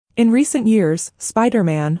In recent years,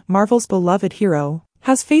 Spider-Man, Marvel's beloved hero,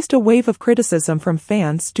 has faced a wave of criticism from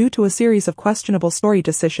fans due to a series of questionable story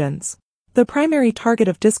decisions. The primary target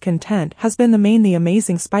of discontent has been the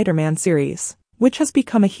Amazing Spider-Man series, which has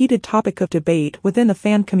become a heated topic of debate within the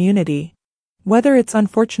fan community. Whether it's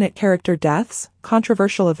unfortunate character deaths,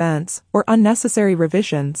 controversial events, or unnecessary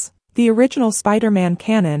revisions, the original Spider-Man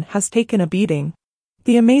canon has taken a beating.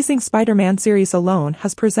 The Amazing Spider-Man series alone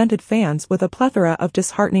has presented fans with a plethora of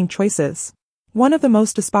disheartening choices. One of the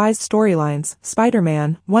most despised storylines,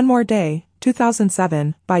 Spider-Man, One More Day,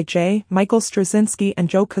 2007, by J. Michael Straczynski and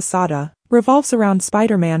Joe Quesada, revolves around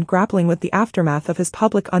Spider-Man grappling with the aftermath of his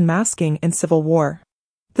public unmasking in Civil War.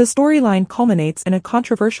 The storyline culminates in a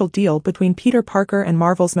controversial deal between Peter Parker and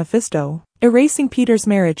Marvel's Mephisto, erasing Peter's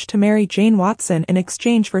marriage to Mary Jane Watson in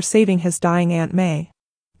exchange for saving his dying Aunt May.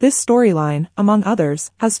 This storyline, among others,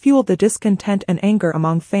 has fueled the discontent and anger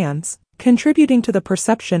among fans, contributing to the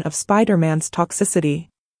perception of Spider-Man's toxicity.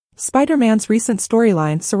 Spider-Man's recent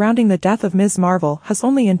storyline surrounding the death of Ms. Marvel has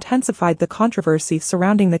only intensified the controversy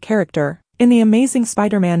surrounding the character. In The Amazing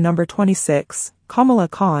Spider-Man number 26, Kamala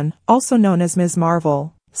Khan, also known as Ms.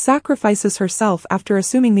 Marvel, sacrifices herself after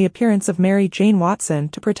assuming the appearance of Mary Jane Watson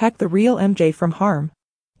to protect the real MJ from harm.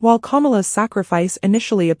 While Kamala's sacrifice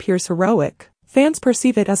initially appears heroic, fans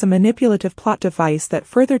perceive it as a manipulative plot device that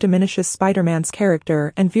further diminishes Spider-Man's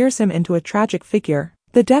character and veers him into a tragic figure.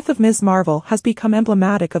 The death of Ms. Marvel has become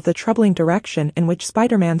emblematic of the troubling direction in which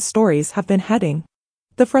Spider-Man's stories have been heading.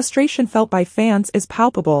 The frustration felt by fans is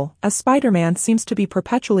palpable, as Spider-Man seems to be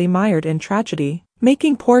perpetually mired in tragedy,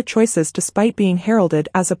 making poor choices despite being heralded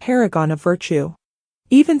as a paragon of virtue.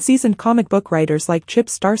 Even seasoned comic book writers like Chip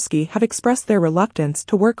Zdarsky have expressed their reluctance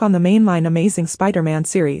to work on the mainline Amazing Spider-Man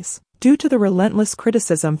series, due to the relentless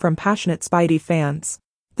criticism from passionate Spidey fans.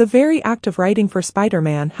 The very act of writing for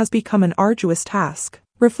Spider-Man has become an arduous task,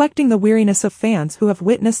 reflecting the weariness of fans who have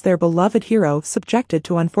witnessed their beloved hero subjected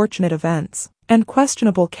to unfortunate events and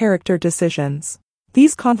questionable character decisions.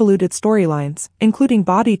 These convoluted storylines, including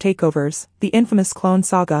body takeovers, the infamous clone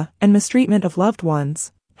saga, and mistreatment of loved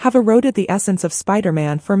ones, have eroded the essence of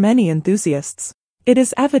Spider-Man for many enthusiasts. It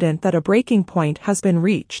is evident that a breaking point has been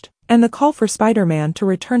reached, and the call for Spider-Man to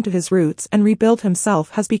return to his roots and rebuild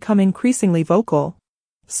himself has become increasingly vocal.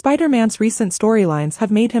 Spider-Man's recent storylines have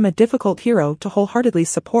made him a difficult hero to wholeheartedly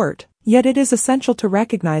support, yet it is essential to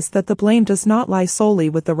recognize that the blame does not lie solely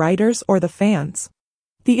with the writers or the fans.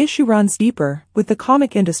 The issue runs deeper, with the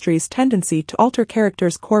comic industry's tendency to alter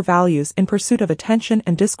characters' core values in pursuit of attention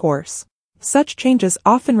and discourse. Such changes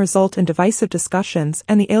often result in divisive discussions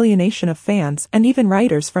and the alienation of fans and even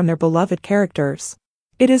writers from their beloved characters.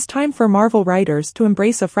 It is time for Marvel writers to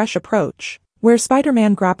embrace a fresh approach, where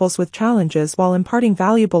Spider-Man grapples with challenges while imparting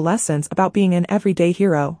valuable lessons about being an everyday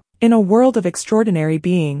hero. In a world of extraordinary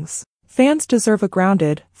beings, fans deserve a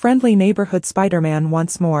grounded, friendly neighborhood Spider-Man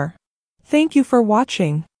once more. Thank you for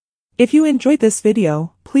watching. If you enjoyed this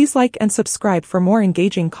video, please like and subscribe for more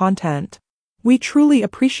engaging content. We truly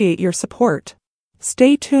appreciate your support.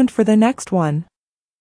 Stay tuned for the next one.